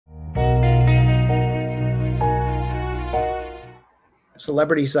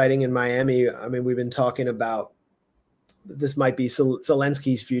celebrity sighting in Miami. I mean, we've been talking about this might be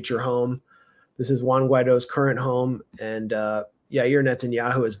Zelensky's future home. This is Juan Guaido's current home. And Yair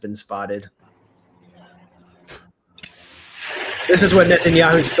Netanyahu has been spotted. This is what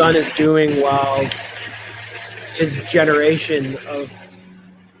Netanyahu's son is doing while his generation of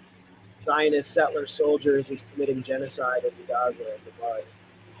Zionist settler soldiers is committing genocide in Gaza and Dubai.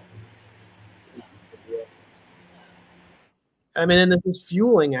 I mean, and this is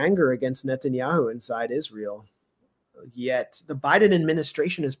fueling anger against Netanyahu inside Israel. Yet the Biden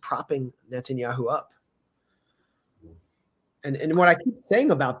administration is propping Netanyahu up. And what I keep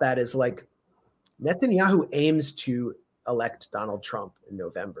saying about that is, like, Netanyahu aims to elect Donald Trump in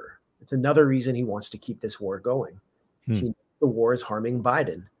November. It's another reason he wants to keep this war going. The war is harming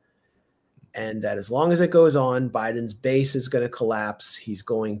Biden. And that as long as it goes on, Biden's base is going to collapse. He's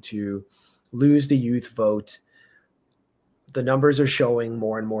going to lose the youth vote. The numbers are showing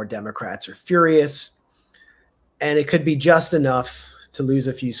more and more Democrats are furious. And it could be just enough to lose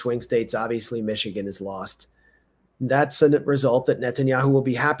a few swing states. Obviously, Michigan is lost. That's a result that Netanyahu will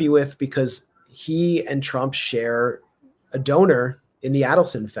be happy with, because he and Trump share a donor in the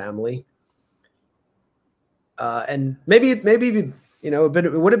Adelson family. And maybe you know,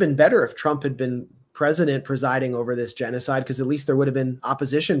 it would have been better if Trump had been president presiding over this genocide, because at least there would have been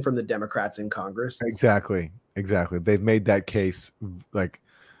opposition from the Democrats in Congress. Exactly. They've made that case like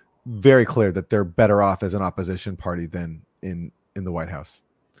very clear that they're better off as an opposition party than in the White House.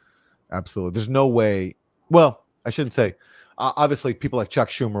 Absolutely. There's no way. Well, I shouldn't say. Obviously, people like Chuck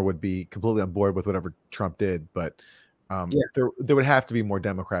Schumer would be completely on board with whatever Trump did, but there would have to be more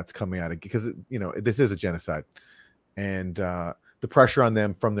Democrats coming out, because, you know, this is a genocide, and the pressure on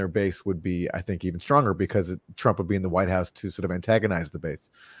them from their base would be, I think, even stronger, because Trump would be in the White House to sort of antagonize the base,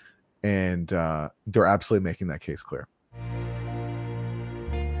 and they're absolutely making that case clear.